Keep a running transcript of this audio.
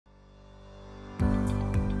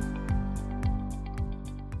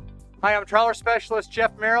Hi, I'm trawler specialist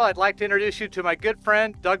Jeff Merrill. I'd like to introduce you to my good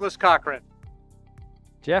friend, Douglas Cochrane.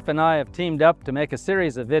 Jeff and I have teamed up to make a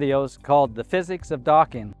series of videos called The Physics of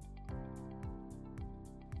Docking.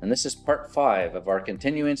 And this is part 5 of our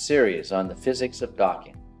continuing series on the physics of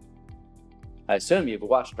docking. I assume you've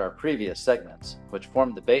watched our previous segments, which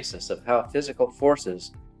form the basis of how physical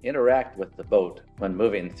forces interact with the boat when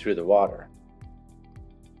moving through the water.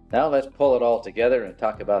 Now let's pull it all together and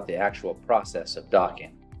talk about the actual process of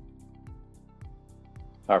docking.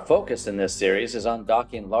 Our focus in this series is on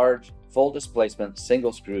docking large, full-displacement,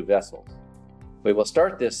 single-screw vessels. We will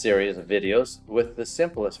start this series of videos with the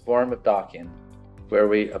simplest form of docking, where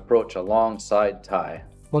we approach a long side tie.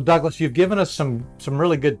 Well, Douglas, you've given us some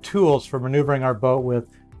really good tools for maneuvering our boat with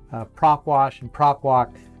prop wash and prop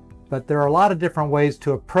walk, but there are a lot of different ways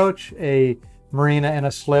to approach a marina and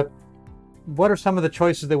a slip. What are some of the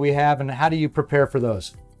choices that we have, and how do you prepare for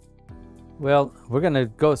those? Well, we're going to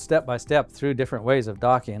go step by step through different ways of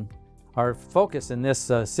docking. Our focus in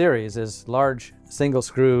this series is large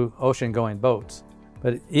single-screw ocean-going boats,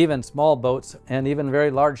 but even small boats and even very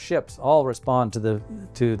large ships all respond to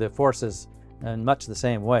the forces in much the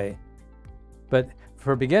same way. But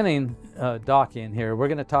for beginning docking here, we're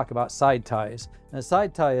going to talk about side ties. And a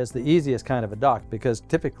side tie is the easiest kind of a dock because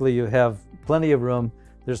typically you have plenty of room.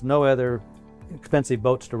 There's no other expensive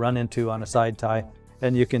boats to run into on a side tie,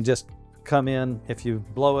 and you can just come in. If you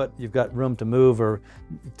blow it, you've got room to move, or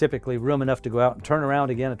typically room enough to go out and turn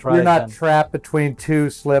around again and try You're again. not trapped between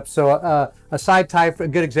two slips. So a side tie, a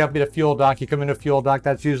good example would be a fuel dock. You come into a fuel dock,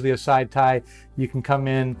 that's usually a side tie. You can come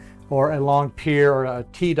in, or a long pier or a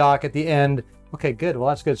T-dock at the end. Okay, good. Well,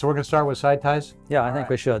 that's good. So we're going to start with side ties? Yeah, I think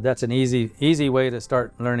we should. That's an easy way to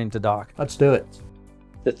start learning to dock. Let's do it.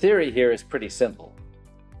 The theory here is pretty simple.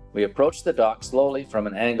 We approach the dock slowly from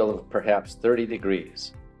an angle of perhaps 30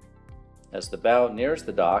 degrees. As the bow nears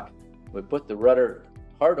the dock, we put the rudder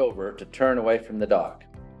hard over to turn away from the dock.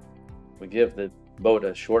 We give the boat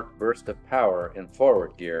a short burst of power in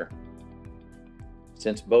forward gear.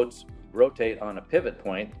 Since boats rotate on a pivot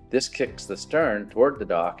point, this kicks the stern toward the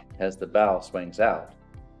dock as the bow swings out.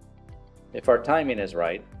 If our timing is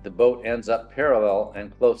right, the boat ends up parallel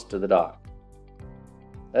and close to the dock.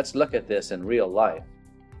 Let's look at this in real life.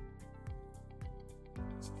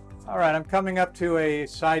 All right, I'm coming up to a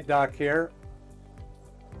side dock here.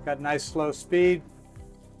 Got a nice slow speed.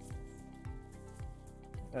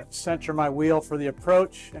 Center my wheel for the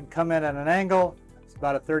approach and come in at an angle. It's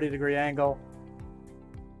about a 30-degree angle.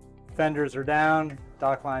 Fenders are down,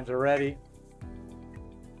 dock lines are ready.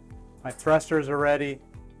 My thrusters are ready.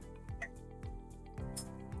 Just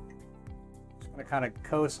going to kind of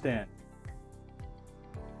coast in.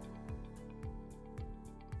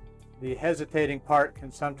 The hesitating part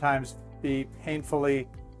can sometimes be painfully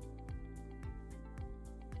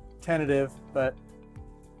tentative, but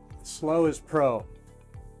slow is pro. All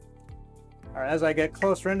right, as I get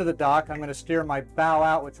closer into the dock, I'm going to steer my bow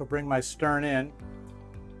out, which will bring my stern in.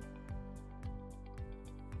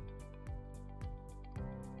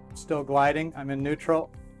 Still gliding, I'm in neutral.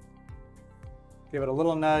 Give it a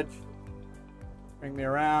little nudge, bring me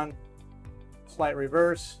around, slight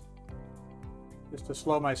reverse, just to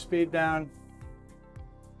slow my speed down.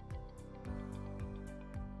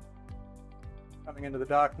 Coming into the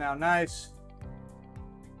dock now, nice.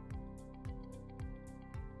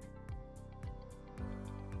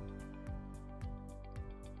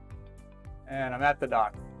 And I'm at the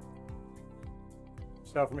dock.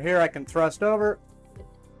 So from here I can thrust over.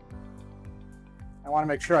 I want to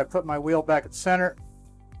make sure I put my wheel back at center.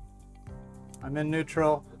 I'm in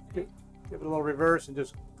neutral. Give it a little reverse and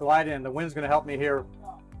just glide in. The wind's going to help me here.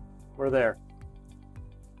 We're there.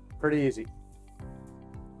 Pretty easy.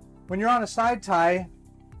 When you're on a side tie,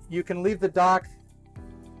 you can leave the dock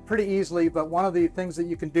pretty easily, but one of the things that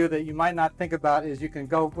you can do that you might not think about is you can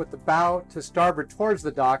go with the bow to starboard towards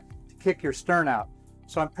the dock to kick your stern out.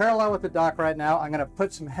 So I'm parallel with the dock right now. I'm going to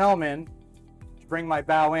put some helm in to bring my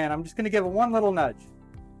bow in. I'm just going to give it one little nudge.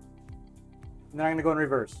 And then I'm going to go in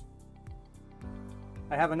reverse.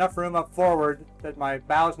 I have enough room up forward that my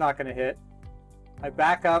bow's not going to hit. I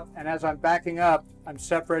back up, and as I'm backing up, I'm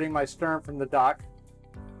separating my stern from the dock.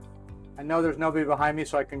 I know there's nobody behind me,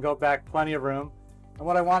 so I can go back, plenty of room. And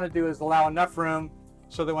what I want to do is allow enough room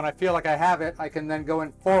so that when I feel like I have it, I can then go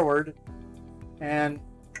in forward and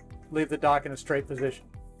leave the dock in a straight position.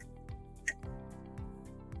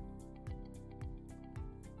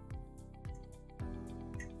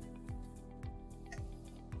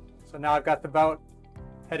 So now I've got the boat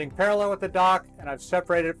heading parallel with the dock, and I've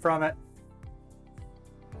separated from it,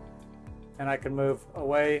 and I can move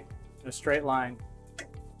away in a straight line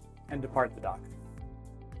and depart the dock.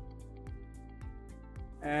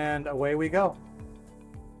 and away we go.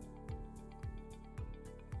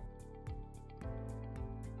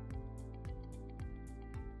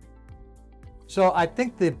 So I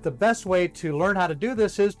think the best way to learn how to do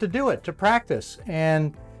this is to do it, to practice.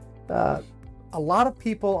 And a lot of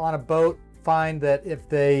people on a boat find that if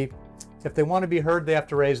they want to be heard, they have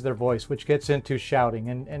to raise their voice, which gets into shouting.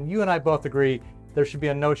 And you and I both agree there should be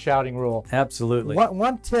a no shouting rule. Absolutely.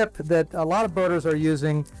 One tip that a lot of boaters are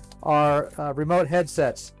using are remote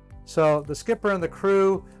headsets. So the skipper and the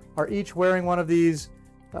crew are each wearing one of these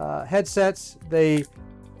headsets. They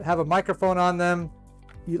have a microphone on them.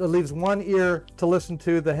 It leaves one ear to listen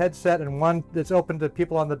to the headset and one that's open to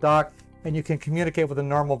people on the dock, and you can communicate with a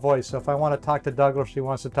normal voice. So if I want to talk to Doug or she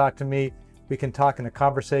wants to talk to me, we can talk in a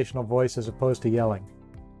conversational voice as opposed to yelling.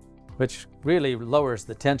 Which really lowers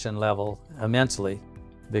the tension level immensely,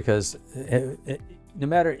 because no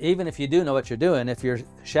matter, even if you do know what you're doing, if you're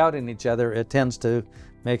shouting at each other, it tends to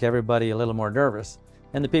make everybody a little more nervous.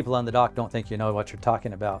 And the people on the dock don't think you know what you're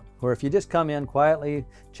talking about. Or if you just come in quietly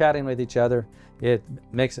chatting with each other, it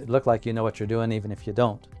makes it look like you know what you're doing, even if you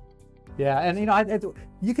don't. Yeah, and you know,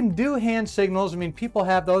 you can do hand signals. I mean, people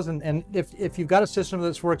have those, and if you've got a system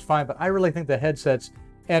that works fine, but I really think the headsets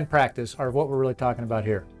and practice are what we're really talking about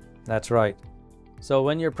here. That's right. So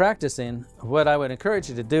when you're practicing, what I would encourage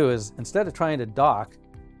you to do is, instead of trying to dock,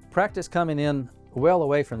 practice coming in well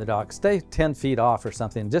away from the dock. Stay 10 feet off or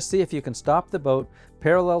something. Just see if you can stop the boat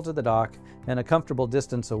parallel to the dock and a comfortable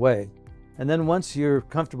distance away. And then once you're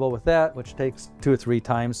comfortable with that, which takes 2 or 3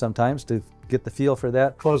 times sometimes to get the feel for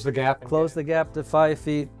that, close the gap. Close the gap to 5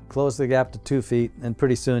 feet, close the gap to 2 feet, and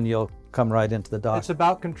pretty soon you'll come right into the dock. It's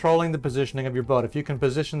about controlling the positioning of your boat. If you can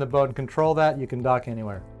position the boat and control that, you can dock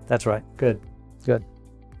anywhere. That's right. Good. Good.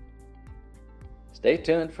 Stay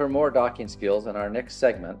tuned for more docking skills in our next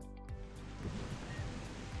segment.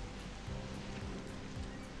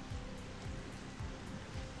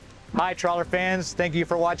 Hi trawler fans, thank you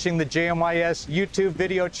for watching the JMYS YouTube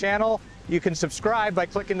video channel. You can subscribe by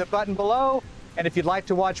clicking the button below, and if you'd like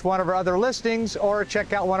to watch one of our other listings or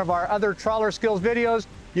check out one of our other trawler skills videos,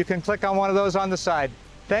 you can click on one of those on the side.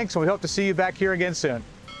 Thanks, and we hope to see you back here again soon.